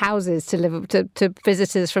out their houses to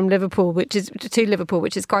visitors from Liverpool, which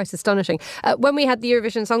is quite astonishing. When we had the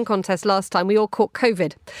Eurovision Song Contest last time, we all caught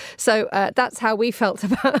COVID, so that's how we felt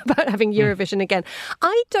about having Eurovision again.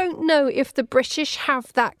 I don't know if the British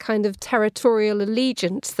have that kind of territorial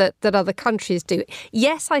allegiance that other countries do.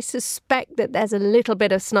 Yes, I suspect that there's a little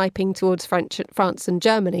bit of sniping towards France and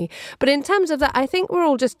Germany. But in terms of that, I think we're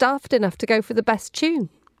all just daft enough to go for the best tune.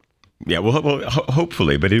 Yeah, well,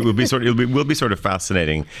 hopefully, but it will be sort of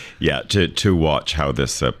fascinating, to watch how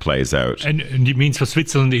this plays out. And it means for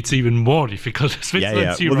Switzerland, it's even more difficult.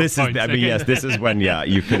 Switzerland, 0 Well, this points. this is when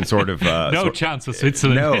you can sort of no chance for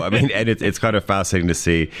Switzerland. No, I mean, and it's kind of fascinating to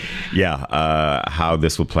see, how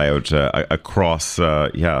this will play out across,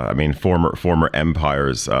 I mean, former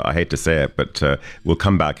empires. I hate to say it, but will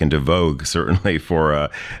come back into vogue certainly for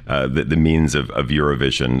the means of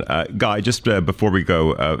Eurovision. Guy, just before we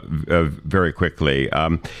go. Very quickly,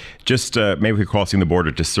 maybe we're crossing the border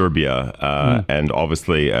to Serbia, and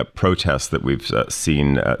obviously protests that we've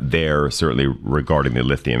seen there, certainly regarding the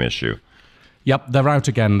lithium issue. Yep, they're out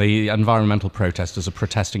again. The environmental protesters are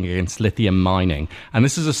protesting against lithium mining. And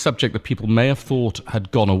this is a subject that people may have thought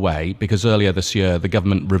had gone away because earlier this year the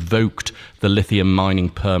government revoked the lithium mining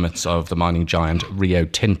permits of the mining giant Rio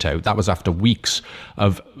Tinto. That was after weeks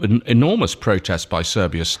of enormous protests by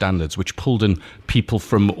Serbia's standards, which pulled in people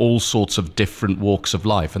from all sorts of different walks of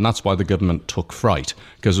life. And that's why the government took fright,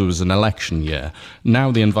 because it was an election year.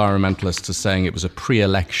 Now the environmentalists are saying it was a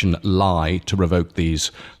pre-election lie to revoke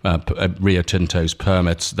these Rio Tinto's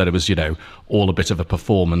permits, that it was, all a bit of a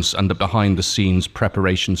performance, and that behind the scenes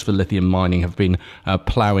preparations for lithium mining have been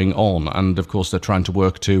ploughing on. And of course, they're trying to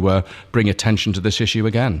work to bring attention to this issue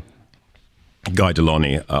again. Guy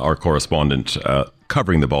Deloney, our correspondent,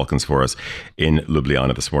 covering the Balkans for us in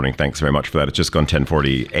Ljubljana this morning. Thanks very much for that. It's just gone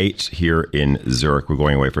 10:48 here in Zurich. We're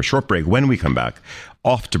going away for a short break. When we come back,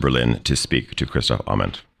 off to Berlin to speak to Christoph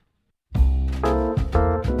Amend.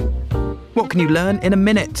 What can you learn in a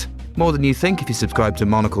minute? More than you think if you subscribe to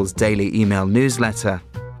Monocle's daily email newsletter.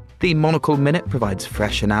 The Monocle Minute provides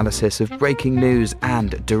fresh analysis of breaking news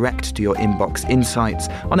and direct to your inbox insights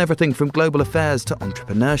on everything from global affairs to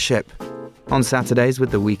entrepreneurship. On Saturdays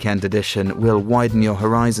with the weekend edition, we'll widen your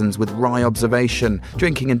horizons with wry observation,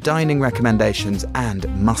 drinking and dining recommendations and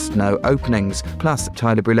must-know openings, plus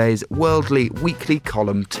Tyler Brulet's worldly weekly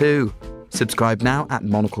column too. Subscribe now at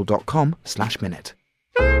monocle.com/minute.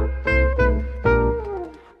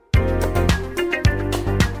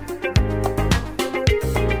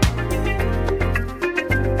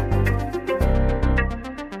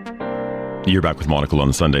 You're back with Monocle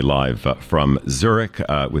on Sunday live from Zurich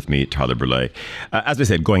with me, Tyler Brulet. As I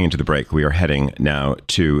said, going into the break, we are heading now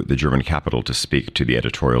to the German capital to speak to the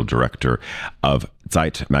editorial director of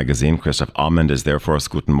Zeit magazine. Christoph Amend is there for us.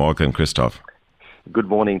 Guten Morgen, Christoph. Good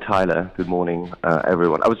morning, Tyler. Good morning,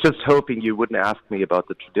 everyone. I was just hoping you wouldn't ask me about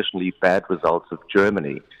the traditionally bad results of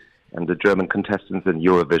Germany and the German contestants in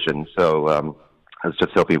Eurovision. So I was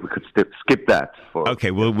just hoping we could skip that.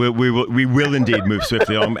 Okay, well, we will indeed move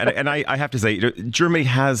swiftly on. And I have to say, Germany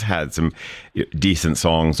has had some decent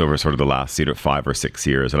songs over sort of the last 5 or 6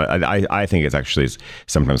 years, and I think it's actually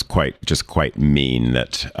sometimes quite mean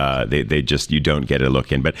that they just, you don't get a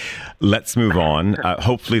look in. But let's move on.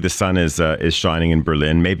 Hopefully, the sun is shining in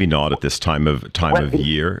Berlin. Maybe not at this time of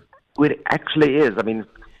year. It actually is. I mean,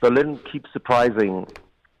 Berlin keeps surprising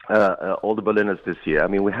all the Berliners this year. I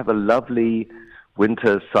mean, we have a lovely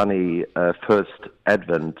winter sunny first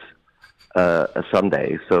Advent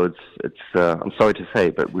Sunday, so it's I'm sorry to say,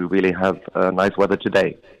 but we really have nice weather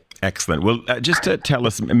today. Excellent. Well, just to tell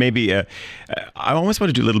us, maybe I almost want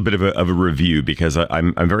to do a little bit of a review, because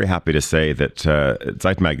I'm very happy to say that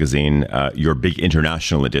Zeit magazine, your big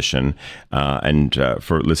international edition, and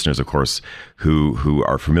for listeners, of course, who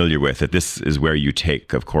are familiar with it, this is where you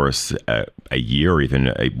take, of course, a year or even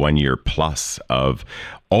a 1 year plus of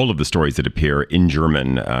all of the stories that appear in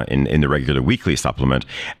German in the regular weekly supplement,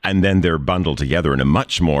 and then they're bundled together in a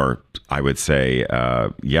much more, I would say,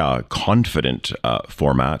 confident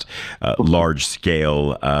format, large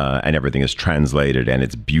scale, and everything is translated, and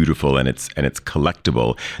it's beautiful, and it's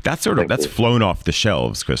collectible. That's flown off the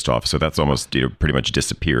shelves, Christoph. So that's almost pretty much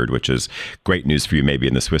disappeared, which is great news for you, maybe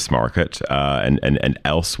in the Swiss market and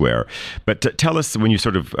elsewhere. But tell us, when you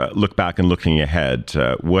sort of look back and looking ahead,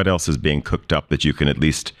 what else is being cooked up that you can at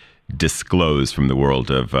least disclose from the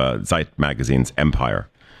world of Zeit magazine's empire?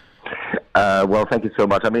 Well, thank you so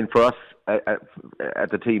much. I mean, for us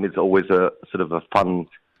at the team, it's always a sort of a fun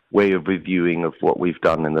way of reviewing of what we've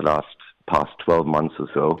done in the past 12 months or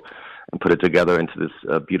so, and put it together into this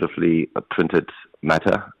beautifully printed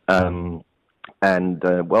matter. Well,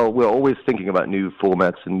 we're always thinking about new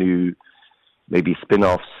formats and new, maybe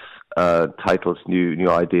spin-offs, titles, new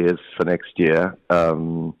ideas for next year.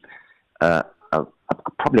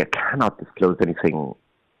 I cannot disclose anything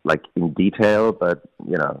like in detail, but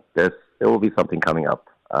there will be something coming up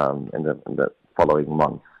in the following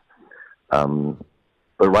months.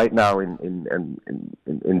 But right now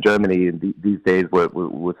in Germany, these days, we're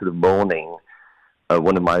sort of mourning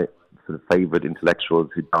one of my sort of favorite intellectuals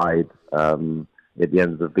who died at the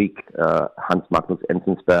end of the week, Hans Magnus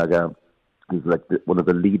Enzensberger, who's like one of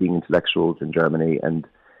the leading intellectuals in Germany, and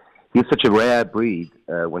he's such a rare breed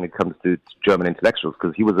when it comes to German intellectuals,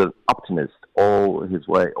 because he was an optimist all his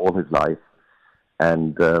life.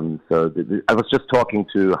 And so I was just talking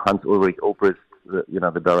to Hans-Ulrich Obrist,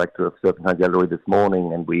 the director of Serpentine Gallery, this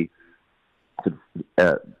morning, and we,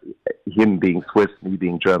 him being Swiss, me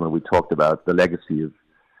being German, we talked about the legacy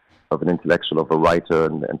of an intellectual, of a writer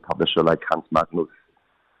and publisher like Hans Magnus,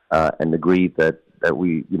 and agreed that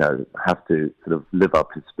we have to sort of live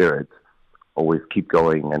up his spirit, always keep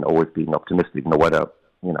going and always being optimistic, no matter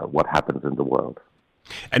what happens in the world.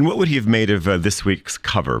 And what would he have made of this week's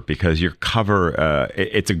cover? Because your cover,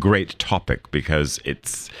 it's a great topic, because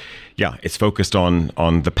it's focused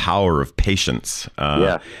on the power of patience.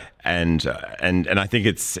 and I think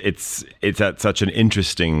it's at such an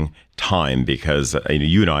interesting time because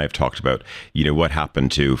you and I have talked about what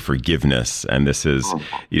happened to forgiveness, and this is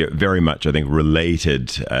very much, I think, related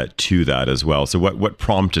to that as well. So what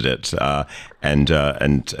prompted it, and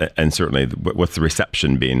certainly what's the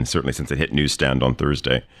reception been, certainly since it hit newsstand on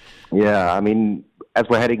Thursday? Yeah, I mean, as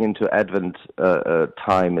we're heading into Advent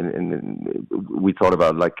time, and we thought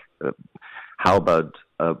about how about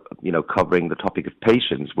covering the topic of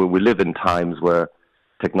patience, where we live in times where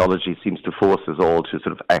technology seems to force us all to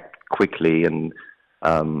sort of act quickly and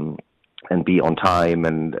be on time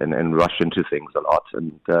and rush into things a lot.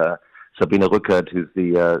 And Sabine Rückert, who's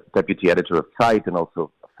the deputy editor of Zeit and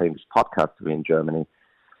also a famous podcaster in Germany,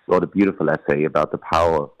 wrote a beautiful essay about the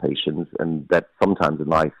power of patience, and that sometimes in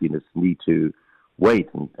life you just need to wait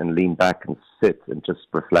and lean back and sit and just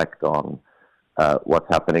reflect on what's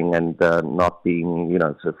happening, and not being,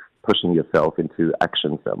 sort of pushing yourself into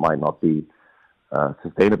actions that might not be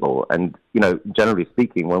sustainable. And, generally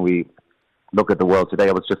speaking, when we look at the world today,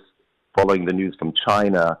 I was just following the news from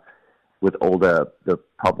China with all the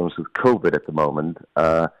problems with COVID at the moment.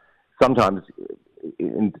 Sometimes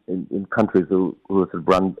in countries who are sort of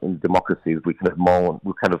run in democracies, we kind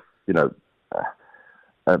of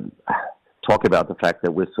talk about the fact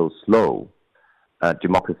that we're so slow.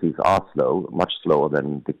 Democracies are slow, much slower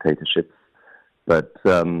than dictatorships. But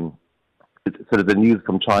it's sort of the news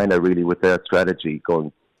from China, really, with their strategy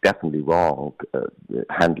going definitely wrong,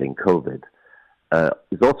 handling COVID,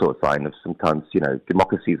 is also a sign of sometimes,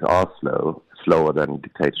 democracies are slower than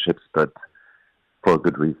dictatorships, but for a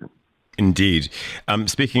good reason. Indeed.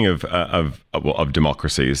 Speaking of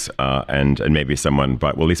democracies, and maybe someone,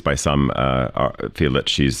 but at least by some, feel that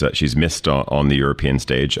she's missed on the European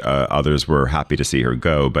stage. Others were happy to see her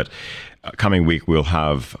go. But coming week we'll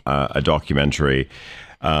have a documentary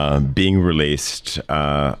being released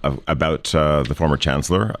about the former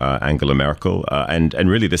Chancellor Angela Merkel, and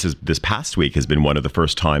really this past week has been one of the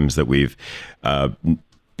first times that we've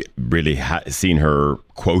really seen her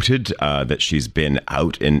quoted, that she's been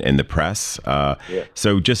out in the press.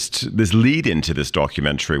 So just this lead into this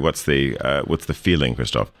documentary, what's the feeling,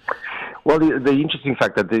 Christoph? Well, the interesting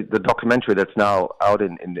fact that the documentary that's now out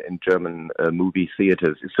in German movie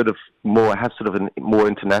theaters is has a more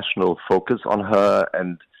international focus on her,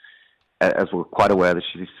 and as we're quite aware that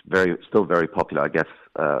she's still very popular, I guess,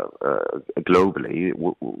 globally.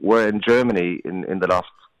 We're in Germany in the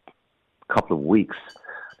last couple of weeks.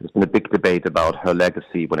 There's been a big debate about her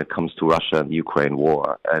legacy when it comes to Russia and the Ukraine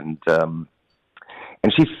war, and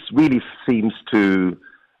she really seems to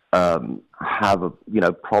have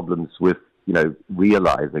problems with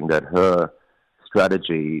realizing that her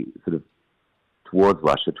strategy sort of towards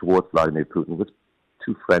Russia, towards Vladimir Putin, was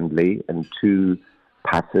too friendly and too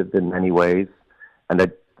passive in many ways, and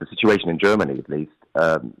that the situation in Germany, at least,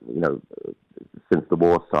 since the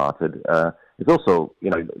war started, is also,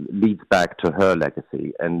 leads back to her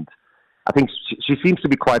legacy. And I think she seems to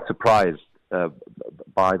be quite surprised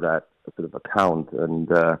by that sort of account. And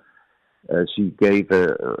she gave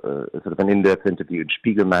a sort of an in-depth interview in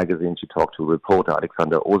Spiegel magazine. She talked to reporter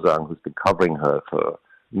Alexander Osang, who's been covering her for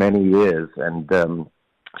many years. And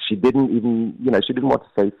she didn't want to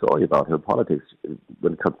say sorry about her politics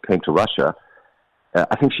when it came to Russia.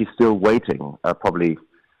 I think she's still waiting, probably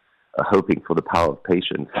hoping for the power of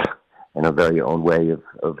patience in her very own way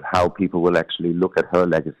of how people will actually look at her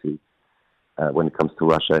legacy when it comes to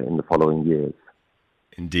Russia in the following years.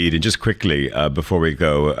 Indeed. And just quickly, before we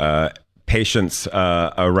go, patience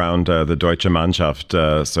around the Deutsche Mannschaft.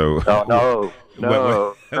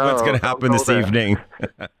 What's going to happen this evening?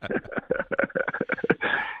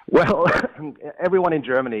 Well, everyone in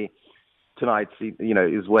Germany tonight,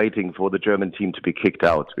 is waiting for the German team to be kicked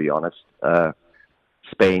out, to be honest.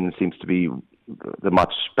 Spain seems to be the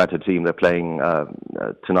much better team. They're playing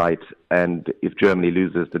tonight, and if Germany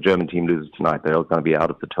loses, the German team loses tonight, they're going to be out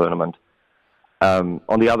of the tournament.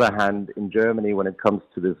 On the other hand, in Germany, when it comes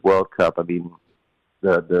to this World Cup, I mean,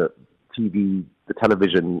 the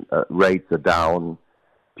television rates are down.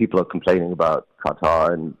 People are complaining about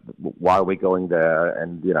Qatar and why are we going there,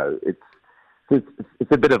 and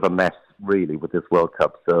it's a bit of a mess, really, with this World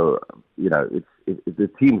Cup. So, if the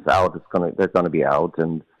team's out, they're going to be out,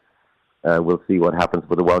 and we'll see what happens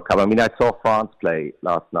with the World Cup. I mean, I saw France play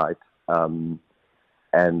last night, and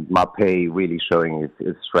Mbappé really showing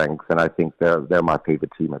his strength, and I think they're my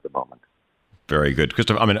favorite team at the moment. Very good,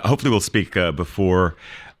 Christoph. I mean, hopefully we'll speak before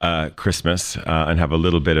Christmas and have a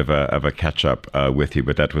little bit of a catch up with you.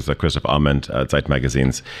 But that was Christoph Amend, Zeit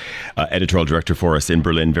Magazine's editorial director for us in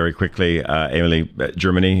Berlin. Very quickly, Emily,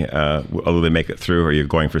 Germany, will they make it through? Are you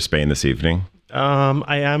going for Spain this evening?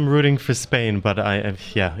 I am rooting for Spain, but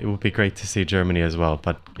it would be great to see Germany as well.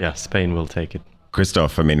 But yeah, Spain will take it.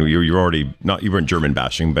 Christoph, I mean, you're already you weren't German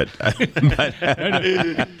bashing, but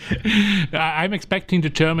I'm expecting the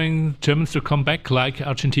Germans to come back like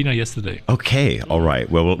Argentina yesterday. Okay, all right.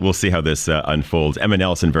 Well, we'll see how this unfolds. Emma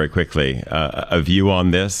Nelson, very quickly, a view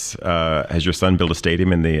on this. Has your son built a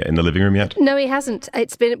stadium in the living room yet? No, he hasn't.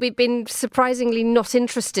 We've been surprisingly not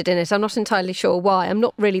interested in it. I'm not entirely sure why. I'm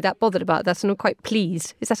not really that bothered about that, and I'm quite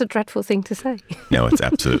pleased. Is that a dreadful thing to say? No, it's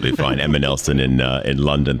absolutely fine. Emma Nelson in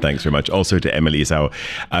London. Thanks very much. Also to Emily Sau,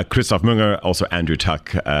 Christoph Munger, also Andrew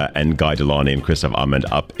Tuck and Guy Delany and Christoph Amend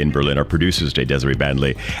up in Berlin. Our producers today, Desiree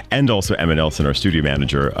Bandley, and also Emma Nelson, our studio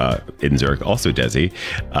manager in Zurich, also Desi,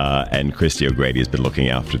 and Christy O'Grady has been looking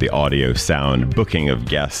after the audio, sound, booking of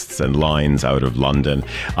guests and lines out of London.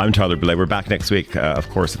 I'm Tyler Belay. We're back next week. Of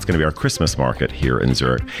course, it's going to be our Christmas market here in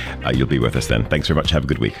Zurich. You'll be with us then. Thanks very much. Have a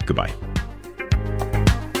good week. Goodbye.